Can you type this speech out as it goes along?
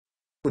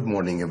Good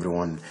morning,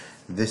 everyone.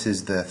 This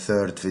is the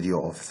third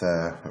video of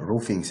the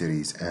roofing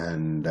series,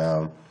 and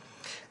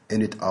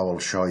in it I will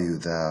show you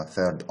the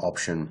third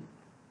option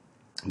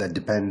that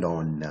depend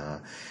on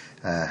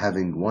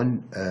having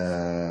one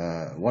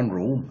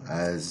room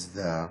as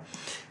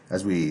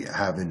we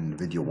have in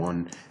video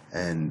one,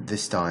 and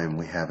this time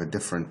we have a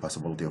different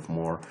possibility of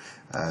more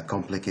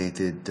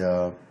complicated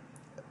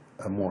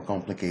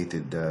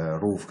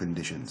roof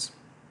conditions.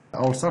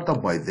 I'll start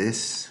up by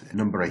this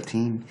number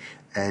 18,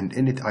 and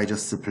in it I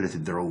just split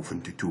the roof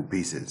into two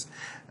pieces.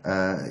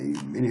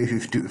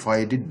 If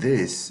I did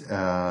this,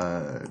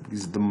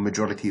 because the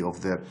majority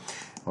of the,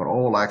 or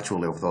all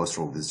actually of those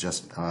roofs is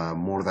just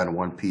more than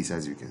one piece,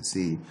 as you can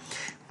see.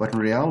 But in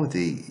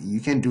reality,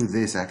 you can do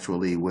this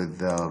actually with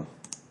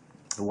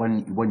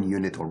one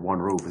unit or one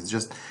roof. It's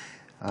just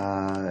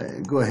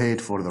go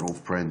ahead for the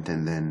roof print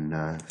and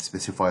then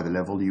specify the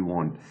level you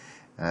want.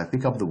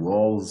 Pick up the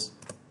walls,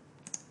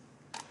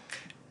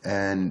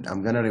 and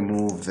I'm gonna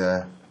remove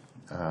the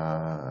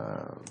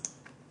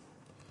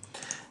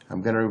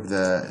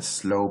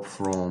slope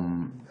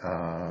from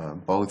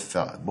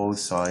both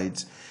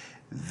sides.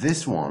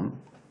 This one,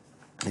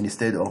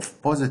 instead of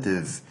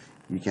positive,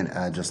 you can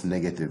add just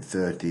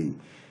 -30,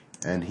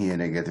 and here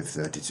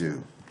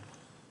 -32.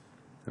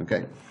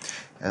 Okay,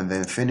 and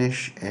then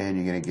finish, and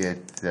you're gonna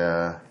get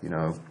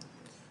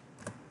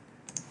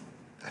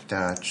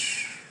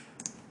attach.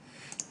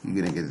 You're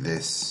gonna get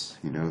this,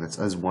 that's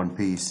as one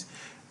piece.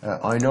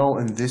 I know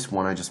in this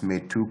one I just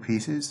made two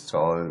pieces,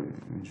 so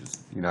just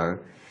in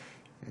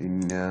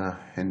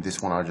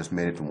this one I just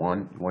made it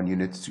one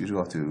unit to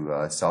go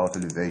to south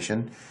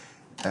elevation,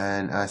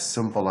 and as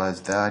simple as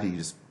that, you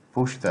just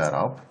push that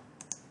up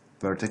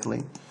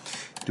vertically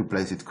to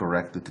place it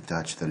correctly to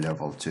touch the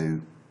level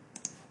 2.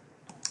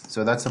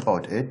 So that's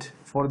about it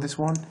for this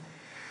one.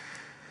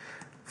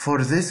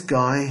 For this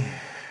guy,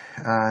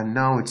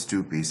 now it's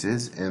two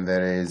pieces, and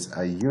there is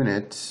a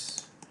unit,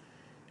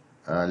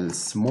 a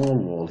small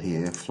wall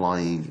here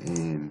flying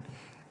in,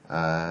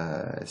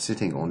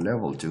 sitting on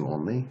level 2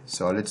 only.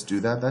 So let's do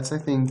that. That's, I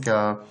think,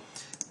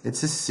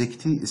 it's a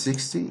 60, it's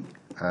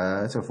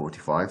a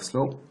 45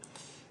 slope,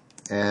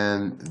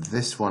 and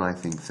this one I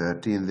think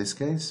 30 in this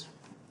case,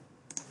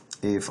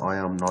 if I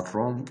am not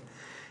wrong.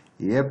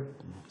 Yep,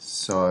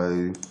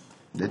 so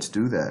let's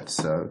do that.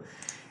 So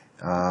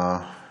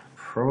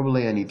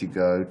probably I need to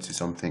go to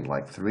something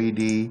like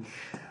 3D.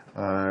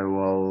 I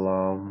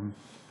will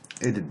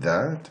edit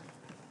that,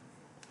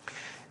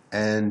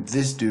 and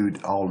this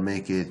dude I'll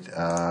make it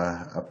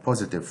a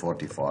positive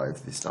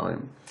 45 this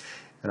time,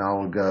 and I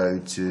will go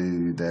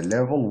to the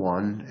level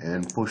 1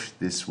 and push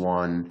this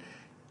one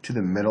to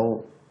the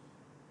middle,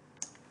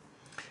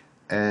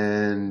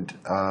 and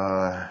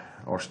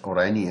or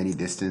any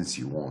distance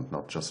you want,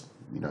 not just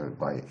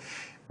by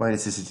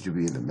necessity to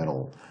be in the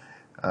middle.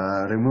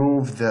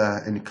 Remove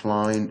the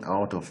incline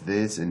out of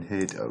this and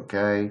hit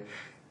OK.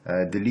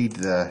 Delete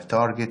the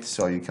target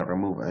so you can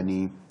remove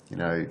any,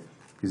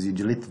 because you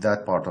delete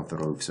that part of the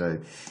roof, so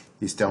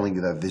he's telling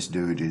you that this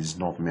dude is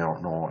not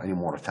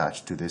anymore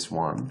attached to this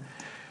one.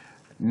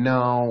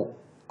 Now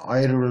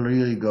I will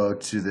really go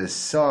to the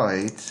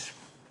side,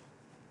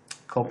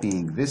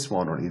 copying this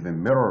one or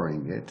even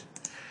mirroring it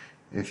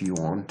if you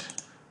want,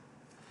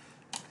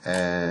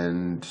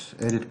 and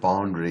edit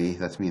boundary.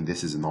 That means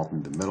this is not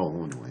in the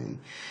middle anyway.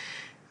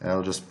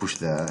 I'll just push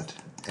that,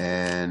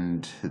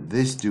 and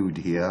this dude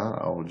here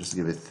I'll just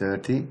give it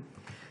 30,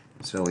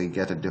 so we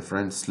get a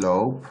different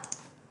slope,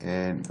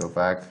 and go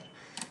back,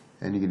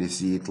 and you're gonna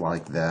see it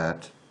like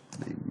that.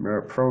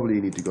 You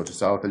probably need to go to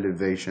south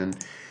elevation,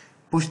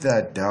 push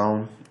that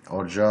down,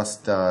 or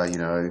just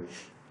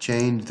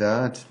change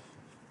that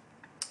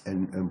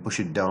and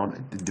push it down.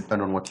 It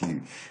depends on what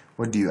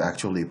do you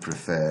actually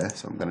prefer.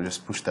 So I'm gonna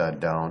just push that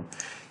down,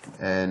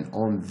 and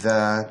on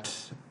that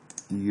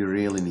you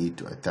really need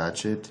to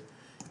attach it.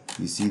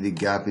 You see the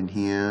gap in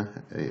here,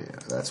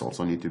 that's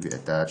also need to be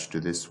attached to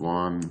this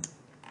one.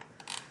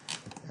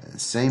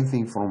 Same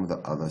thing from the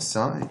other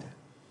side.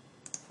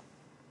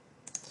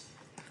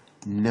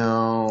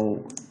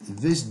 Now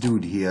this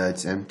dude here,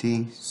 it's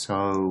empty,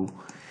 so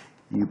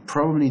you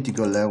probably need to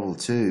go level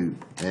 2,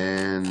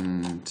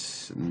 and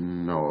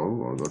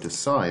or go to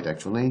side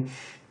actually,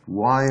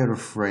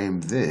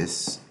 wireframe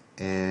this,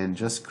 and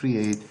just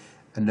create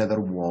another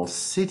wall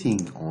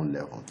sitting on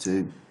level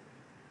 2.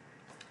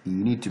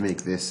 You need to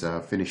make this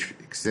finished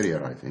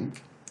exterior, I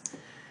think.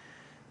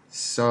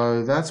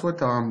 So that's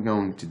what I'm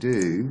going to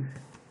do,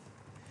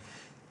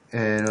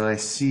 and when I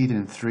see it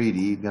in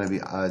 3D, it's going to be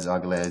as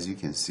ugly as you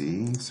can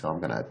see. So I'm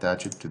going to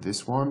attach it to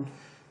this one.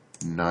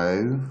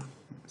 No.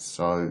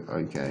 So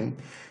okay,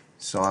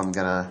 so I'm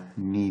gonna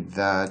need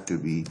that to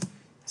be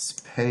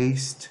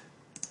spaced.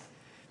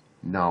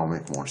 Now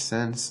make more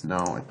sense.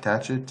 Now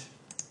attach it.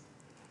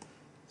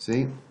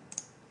 See,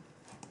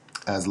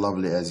 as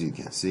lovely as you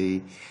can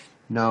see.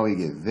 Now we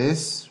get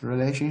this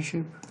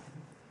relationship,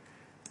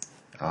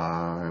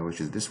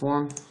 which is this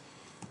one,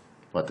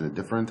 but at a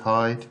different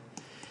height.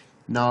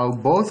 Now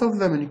both of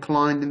them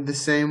inclined in the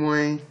same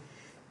way,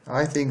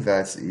 I think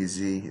that's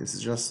easy. It's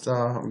just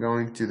I'm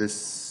going to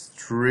this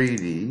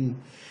 3D,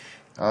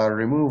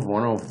 remove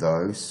one of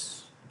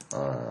those.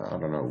 I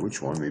don't know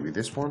which one, maybe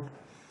this one,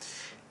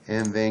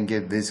 and then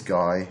get this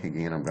guy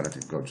again. I'm gonna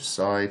go to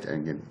site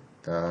and get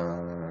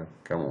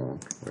come on,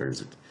 where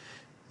is it?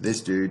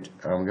 This dude.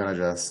 I'm gonna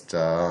just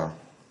I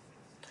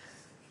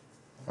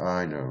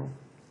know,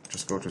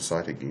 just go to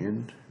site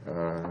again.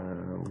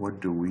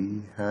 What do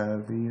we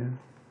have here?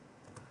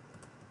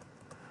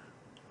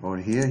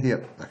 On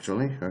here,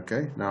 actually.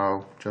 Okay,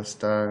 now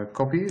just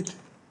copy it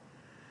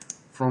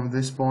from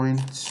this point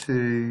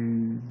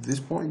to this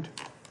point,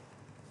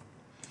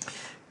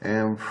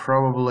 and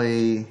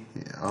probably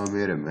I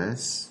made a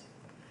mess.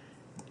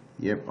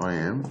 Yep, I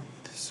am.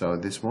 So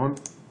this one.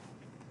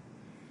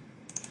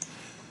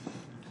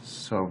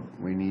 So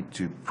we need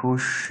to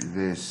push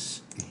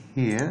this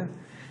here,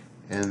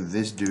 and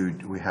this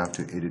dude we have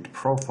to edit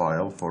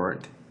profile for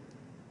it.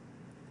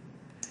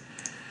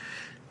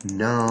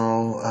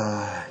 Now,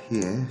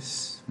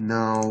 yes,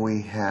 now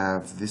we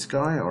have this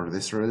guy or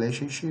this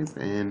relationship,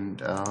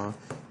 and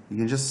you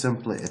can just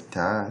simply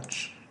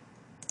attach.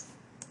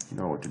 You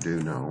know what to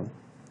do now.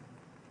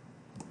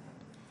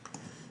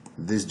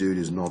 This dude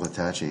is not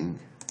attaching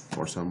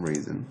for some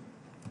reason.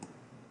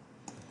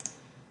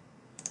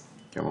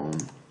 Come on.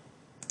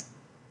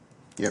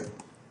 Yep.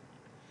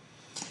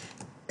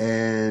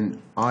 And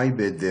I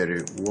bet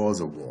there was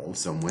a wall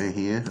somewhere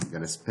here. I'm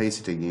gonna space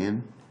it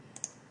again,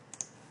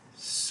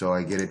 so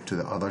I get it to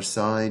the other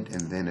side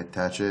and then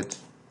attach it.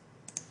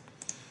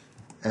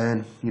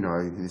 And you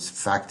know, it's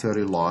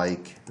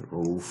factory-like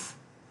roof.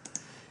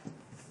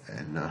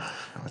 And I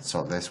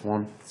saw this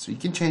one. So you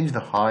can change the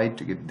height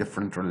to get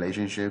different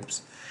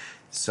relationships.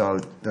 So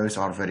those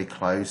are very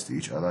close to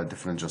each other,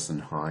 different just in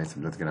height.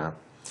 I'm not gonna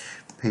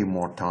pay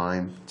more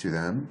time to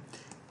them.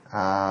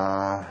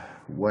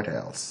 What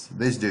else?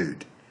 This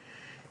dude.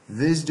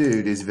 This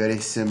dude is very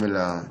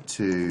similar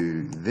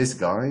to this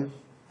guy.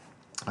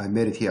 I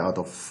made it here out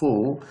of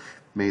full,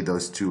 made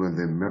those two and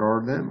then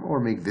mirror them, or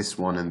make this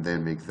one and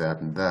then make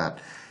that and that.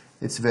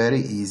 It's very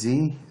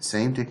easy,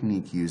 same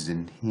technique used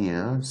in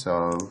here.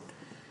 So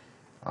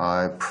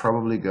I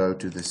probably go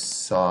to the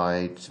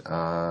side,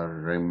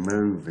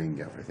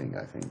 removing everything.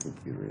 I think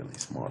would be a really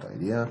smart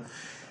idea.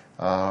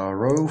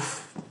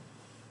 Roof,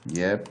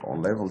 yep,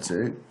 on level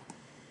 2,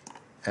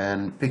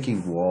 and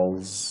picking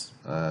walls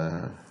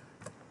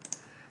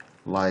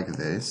like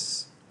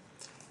this.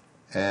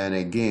 And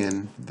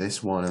again,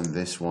 this one and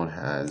this one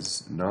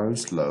has no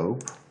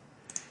slope.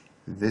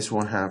 This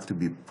one have to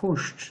be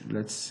pushed,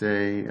 let's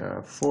say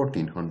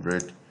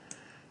 1400,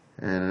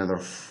 and another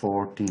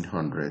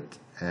 1400,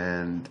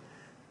 and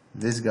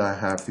this guy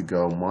have to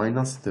go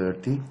minus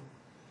 30,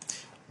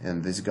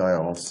 and this guy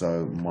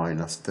also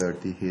minus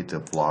 30. Hit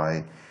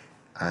apply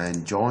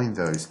and join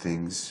those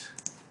things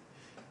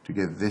to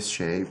get this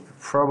shape.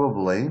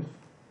 Probably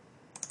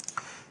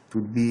it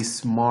would be a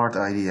smart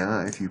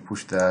idea if you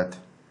push that,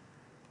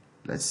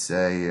 let's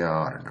say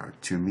I don't know,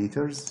 2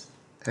 meters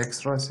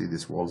extra. See,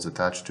 this wall's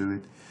attached to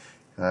it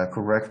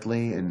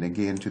correctly, and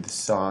again to the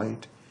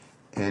side,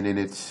 and in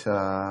its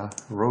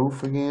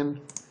roof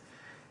again.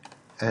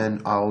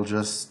 And I'll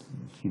just,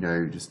 you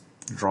know, just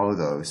draw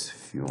those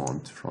if you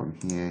want, from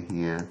here,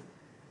 here,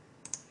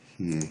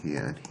 here,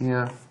 here, and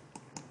here.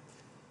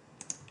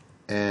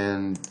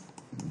 And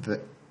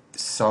the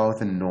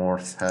south and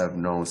north have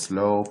no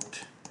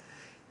sloped,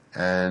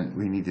 and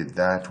we needed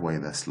that way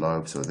the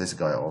slope, so this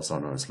guy also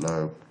no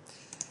slope.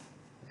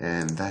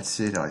 And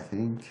that's it, I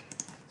think.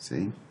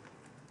 See,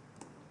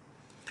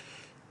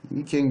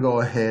 you can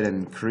go ahead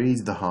and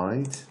increase the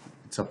height.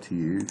 It's up to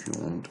you if you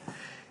want.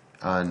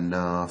 And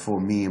for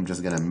me, I'm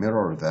just gonna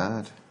mirror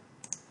that.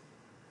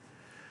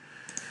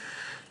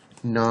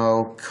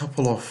 Now,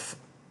 couple of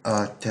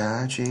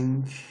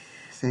attaching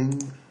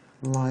thing,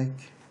 like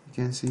you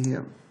can see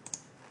here,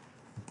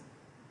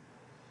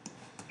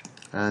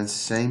 and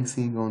same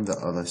thing on the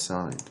other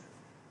side.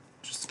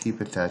 Just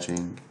keep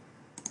attaching.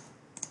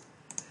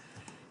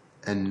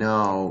 And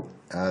now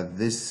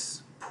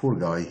this poor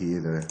guy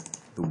here,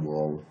 the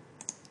wall,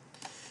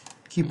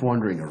 keep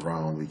wandering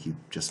around. We keep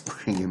just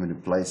putting him into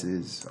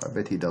places. I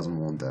bet he doesn't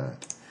want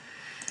that.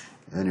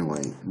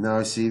 Anyway,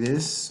 now see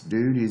this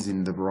dude is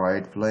in the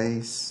right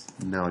place.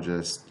 Now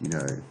just, you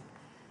know,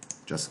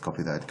 just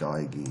copy that guy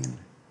again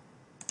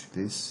to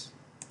this,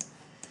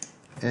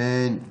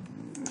 and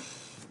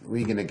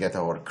we're gonna get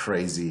our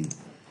crazy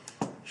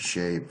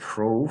shape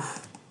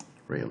roof.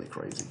 Really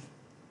crazy.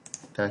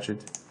 Attach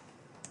it.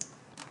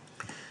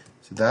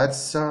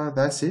 So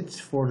that's it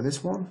for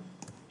this one.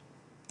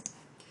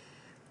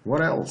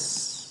 What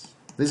else?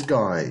 This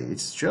guy,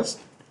 it's just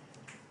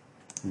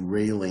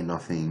really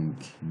nothing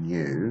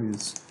new.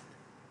 It's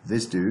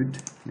this dude,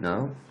 you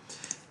know,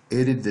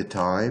 edit the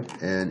type,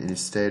 and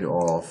instead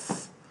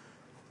of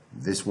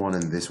this one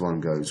and this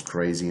one goes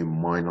crazy and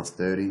minus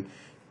 30,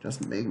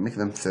 just make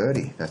them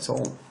 30. That's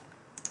all.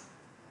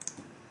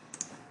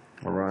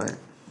 Alright,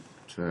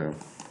 so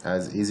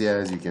as easy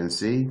as you can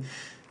see,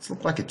 it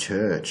looks like a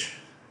church.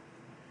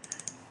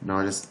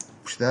 Now just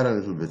push that a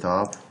little bit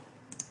up.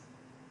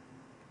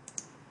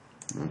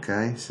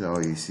 Okay, so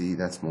you see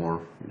that's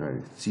more,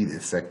 see the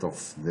effect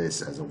of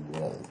this as a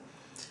wall.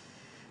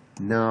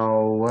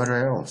 Now what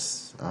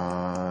else?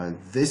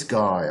 This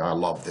guy, I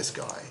love this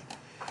guy.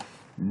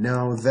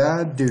 Now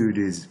that dude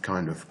is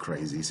kind of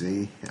crazy.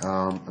 See,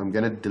 I'm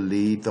gonna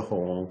delete the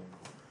whole.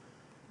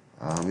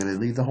 I'm gonna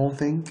delete the whole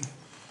thing.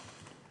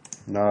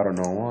 No, I don't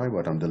know why,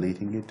 but I'm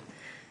deleting it.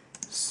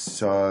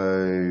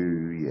 So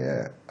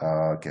yeah,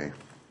 okay.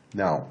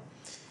 Now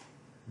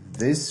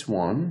this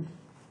one.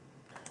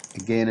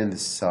 Again in the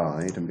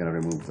side, I'm going to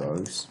remove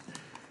those.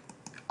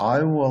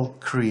 I will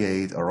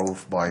create a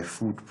roof by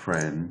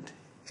footprint,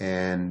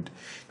 and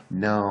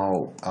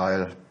now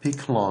I'll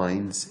pick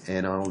lines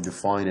and I'll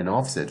define an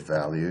offset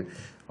value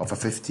of a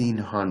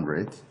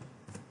 1500.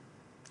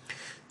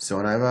 So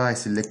whenever I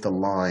select a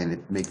line,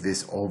 it makes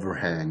this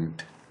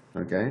overhanged,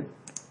 okay,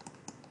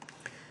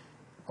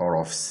 or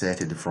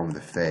offsetted from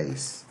the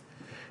face.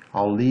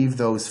 I'll leave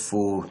those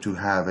four to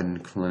have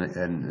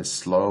a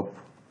slope,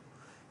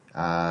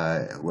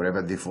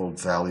 whatever default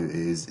value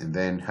is, and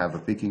then have a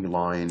picking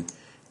line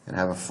and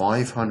have a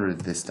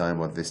 500 this time,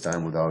 but this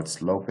time without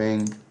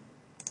sloping.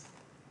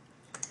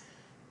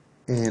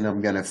 And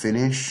I'm gonna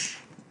finish,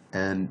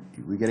 and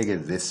we're gonna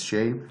get this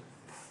shape.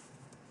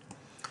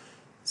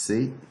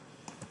 See,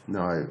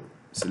 now I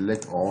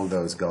select all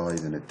those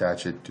guys and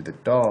attach it to the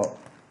top.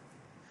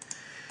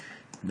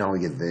 Now we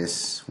get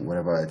this,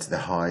 whatever it's the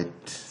height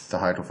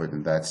of it,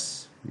 and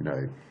that's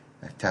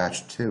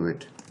attached to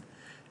it.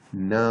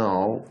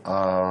 Now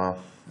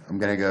I'm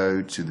gonna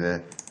go to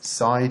the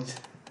site,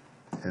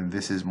 and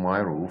this is my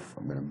roof.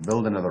 I'm gonna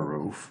build another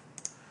roof.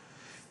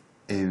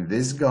 In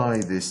this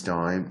guy this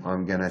time,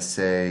 I'm gonna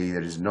say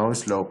there is no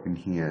slope in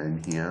here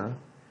and here,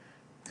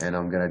 and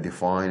I'm gonna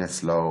define a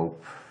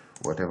slope,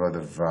 whatever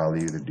the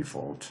value, the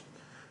default,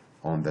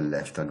 on the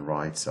left and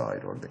right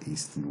side, or the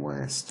east and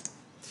west.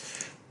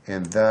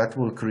 And that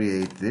will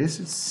create this.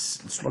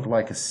 It's not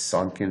like a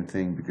sunken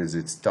thing because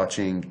it's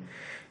touching,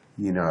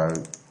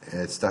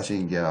 it's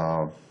touching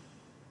the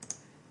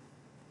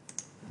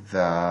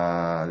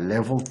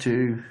level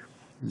 2.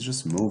 Let's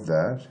just move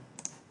that.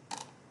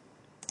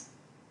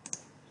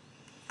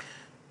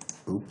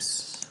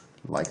 Oops,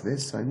 like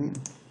this, I mean.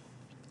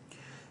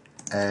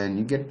 And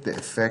you get the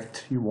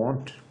effect you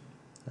want,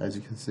 as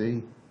you can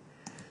see.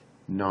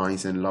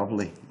 Nice and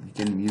lovely. You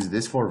can use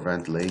this for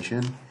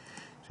ventilation.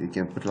 So you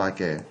can put like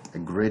a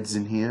grids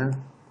in here,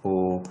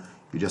 or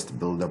you just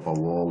build up a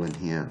wall in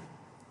here.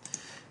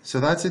 So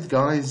that's it,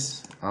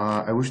 guys.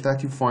 I wish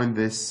that you find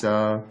this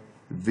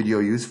video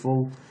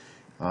useful.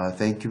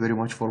 Thank you very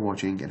much for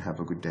watching, and have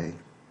a good day.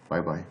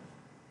 Bye bye.